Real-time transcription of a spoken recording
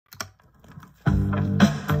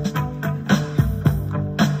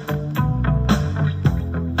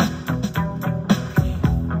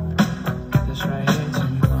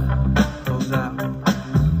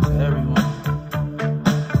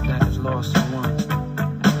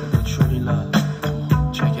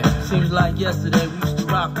Like yesterday, we used to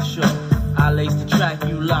rock the show. I laced the track,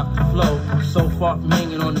 you locked the flow. So far from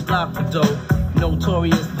hanging on the block for dough.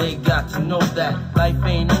 Notorious, they got to know that life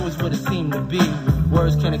ain't always what it seemed to be.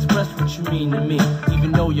 Words can't express what you mean to me.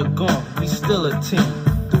 Even though you're gone, we still a team.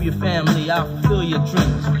 Through your family, I'll fulfill your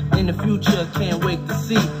dreams. In the future, can't wait to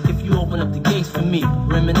see if you open up the gates for me.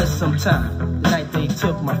 Reminisce sometime, the night they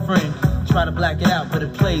took my friend. Try to black it out, but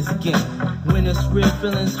it plays again. When it's real,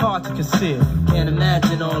 feeling's hard to conceal. Can't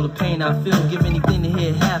imagine all the pain I feel. Give anything to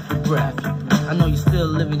hear half your breath. I know you're still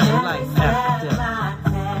living your life after death.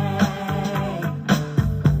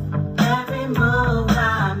 Every move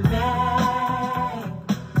I make,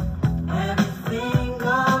 every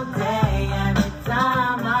single day, every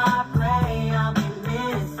time I pray, I'll be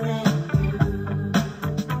missing you.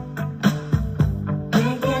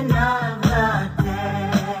 Thinking of the day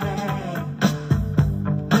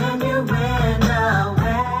when you went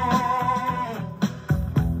away.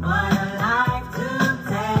 What a life to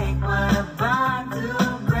take, what a bond to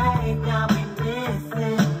break. I'll be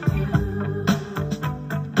missing you.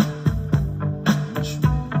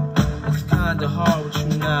 It's kinda hard with you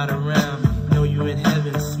not around. Know you in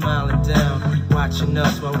heaven smiling down, watching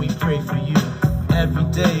us while we pray for you. Every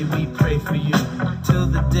day we pray for you, till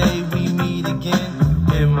the day we meet again.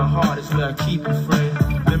 In my heart is where I keep you, friend.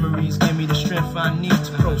 Memories give me the strength I need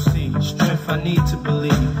to proceed, strength I need to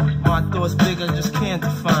believe. My thoughts big, I just can't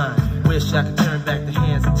define. Wish I could turn back the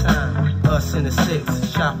hands of time. Us in the six,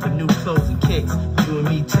 shopping new clothes and kicks. You and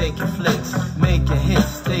me taking flicks, making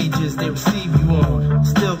hits, stages they receive you on.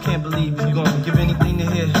 Still can't believe you're gone. Give anything to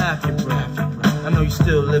hear half your breath. I know you're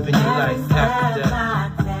still living your life after